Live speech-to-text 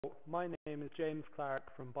My name is James Clark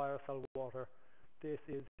from Biocell Water. This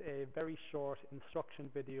is a very short instruction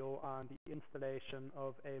video on the installation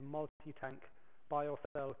of a multi-tank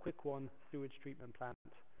Biocell QuickOne sewage treatment plant.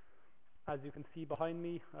 As you can see behind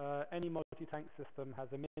me, any multi-tank system has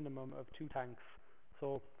a minimum of 2 tanks.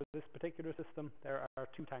 So for this particular system, there are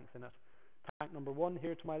 2 tanks in it. Tank number 1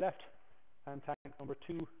 here to my left and tank number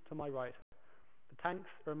 2 to my right. The tanks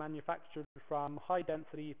are manufactured from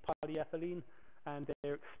high-density polyethylene, and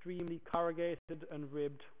they're extremely corrugated and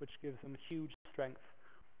ribbed, which gives them huge strength.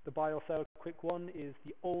 The Biocell QuickOne is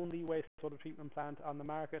the only wastewater treatment plant on the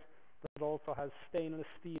market that also has stainless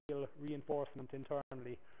steel reinforcement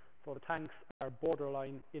internally, so the tanks are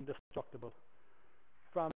borderline indestructible.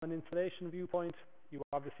 From an installation viewpoint, you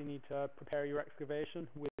obviously need to prepare your excavation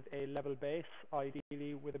with a level base,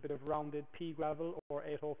 ideally with a bit of rounded pea gravel or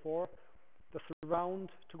 804. The surround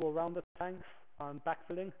to go around the tanks on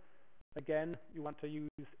backfilling, again, you want to use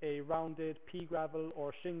a rounded pea gravel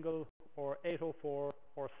or shingle or 804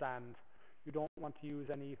 or sand. You don't want to use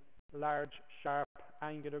any large, sharp,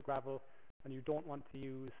 angular gravel, and you don't want to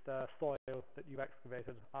use the soil that you've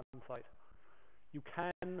excavated on site. You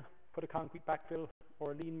can put a concrete backfill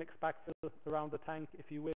or a lean mix backfill around the tank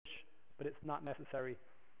if you wish, but it's not necessary.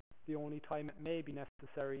 The only time it may be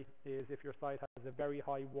necessary is if your site has a very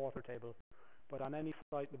high water table. But on any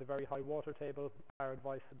site with a very high water table, our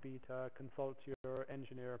advice would be to consult your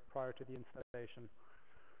engineer prior to the installation.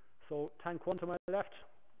 So tank 1 to my left,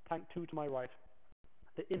 tank 2 to my right.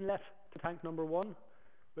 The inlet to tank number 1,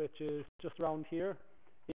 which is just around here,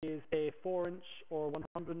 is a 4-inch or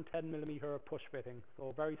 110mm push fitting,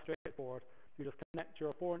 so very straightforward. You just connect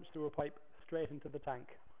your 4-inch sewer pipe straight into the tank.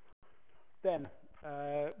 Then,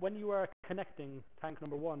 when you are connecting tank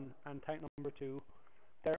number 1 and tank number 2,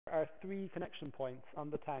 there are 3 connection points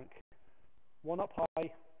on the tank. 1 up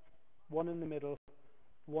high, 1 in the middle,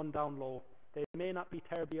 1 down low. They may not be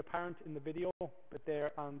terribly apparent in the video, but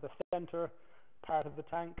they're on the center part of the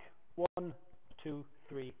tank. 1, 2,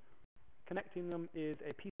 3. Connecting them is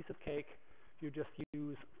a piece of cake. You just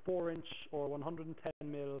use 4-inch or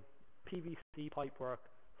 110mm PVC pipework.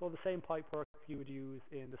 So the same pipework you would use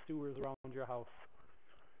in the sewers around your house.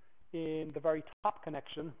 In the very top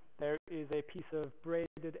connection, there is a piece of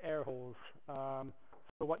braided air hose.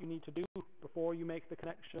 So what you need to do before you make the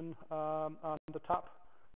connection on the top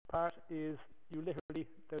part is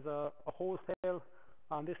there's a hose tail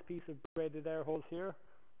on this piece of braided air hose here,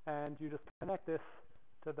 and you just connect this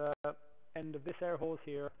to the end of this air hose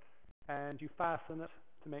here, and you fasten it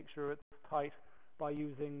to make sure it's tight by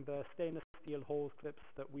using the stainless steel hose clips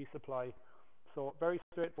that we supply. So very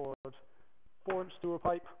straightforward. 4-inch sewer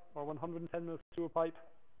pipe or 110mm sewer pipe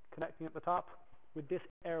connecting at the top with this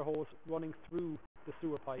air hose running through the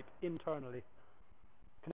sewer pipe internally.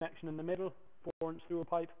 Connection in the middle, 4-inch sewer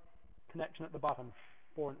pipe. Connection at the bottom,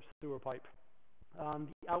 4-inch sewer pipe. On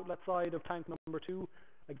the outlet side of tank number 2,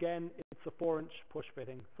 again, it's a 4-inch push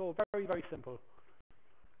fitting. So very, very simple.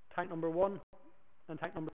 Tank number 1 and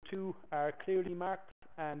tank number 2 are clearly marked,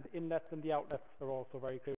 and the inlets and the outlets are also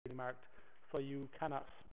very clearly marked, so you cannot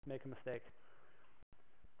make a mistake.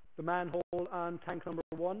 The manhole on tank number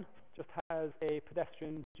 1 just has a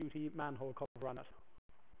pedestrian duty manhole cover on it.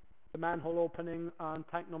 The manhole opening on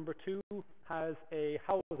tank number 2 has a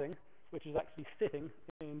housing which is actually sitting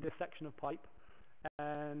in this section of pipe,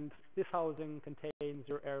 and this housing contains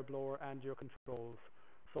your air blower and your controls.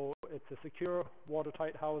 So it's a secure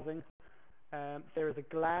watertight housing. There is a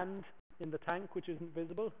gland in the tank which isn't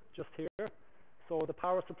visible, just here. So the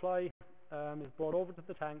power supply is brought over to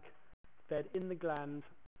the tank, fed in the gland,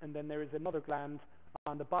 and then there is another gland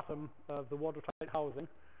on the bottom of the watertight housing,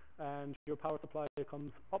 and your power supply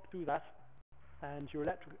comes up through that, and your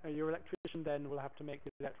electrician then will have to make the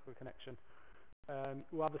electrical connection.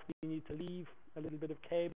 You obviously need to leave a little bit of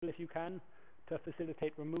cable if you can to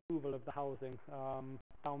facilitate removal of the housing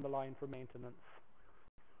down the line for maintenance.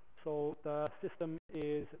 So the system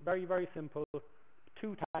is very, very simple.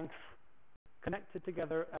 2 tanks connected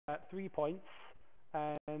together at 3 points,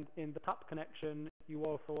 and in the top connection you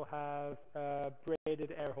also have a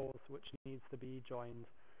braided air hose which needs to be joined.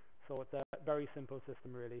 So it's a very simple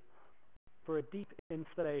system really. For a deep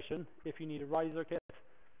installation, if you need a riser kit,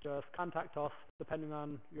 just contact us depending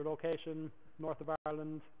on your location, north of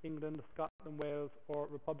Ireland, England, Scotland, Wales or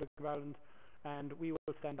Republic of Ireland, and we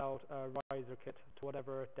will send out a riser kit to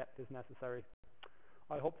whatever depth is necessary.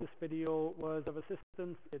 I hope this video was of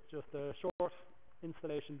assistance. It's just a short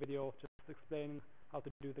installation video just explaining how to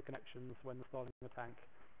do the connections when installing the tank.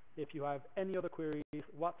 If you have any other queries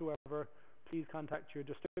whatsoever, please contact your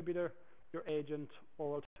distributor, your agent,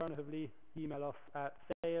 or alternatively email us at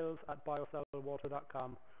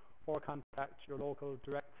sales@biocellwater.com. or contact your local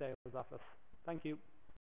direct sales office. Thank you.